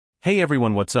Hey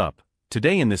everyone, what's up?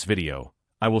 Today in this video,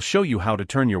 I will show you how to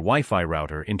turn your Wi-Fi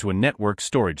router into a network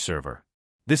storage server.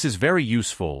 This is very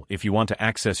useful if you want to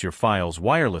access your files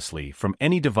wirelessly from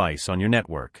any device on your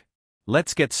network.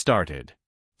 Let's get started.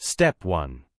 Step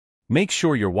 1. Make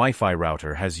sure your Wi-Fi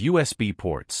router has USB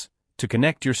ports to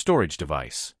connect your storage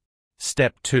device.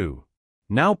 Step 2.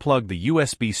 Now plug the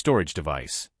USB storage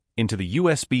device into the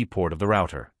USB port of the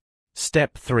router.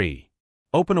 Step 3.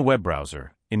 Open a web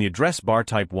browser. In the address bar,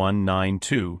 type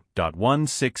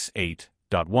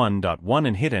 192.168.1.1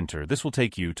 and hit enter. This will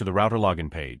take you to the router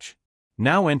login page.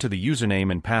 Now enter the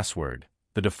username and password.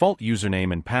 The default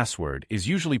username and password is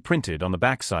usually printed on the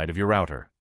backside of your router.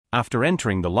 After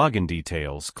entering the login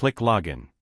details, click Login.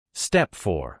 Step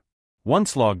 4.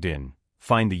 Once logged in,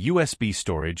 find the USB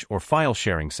storage or file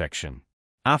sharing section.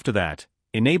 After that,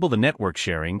 enable the network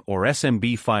sharing or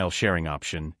SMB file sharing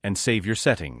option and save your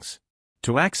settings.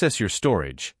 To access your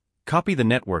storage, copy the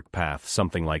network path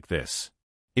something like this.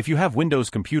 If you have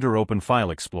Windows Computer, open File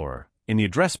Explorer. In the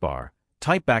address bar,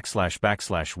 type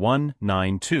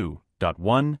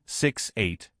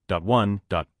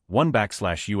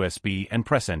 //192.168.1.1/USB and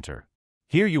press enter.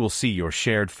 Here you will see your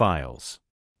shared files.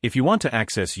 If you want to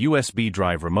access USB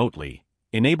drive remotely,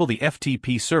 enable the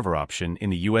FTP server option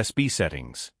in the USB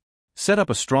settings. Set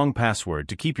up a strong password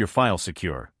to keep your files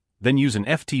secure. Then use an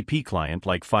FTP client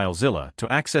like FileZilla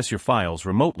to access your files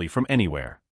remotely from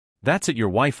anywhere. That's it, your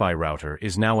Wi-Fi router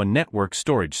is now a network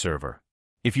storage server.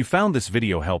 If you found this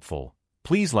video helpful,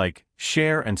 please like,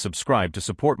 share and subscribe to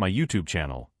support my YouTube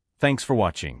channel. Thanks for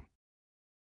watching.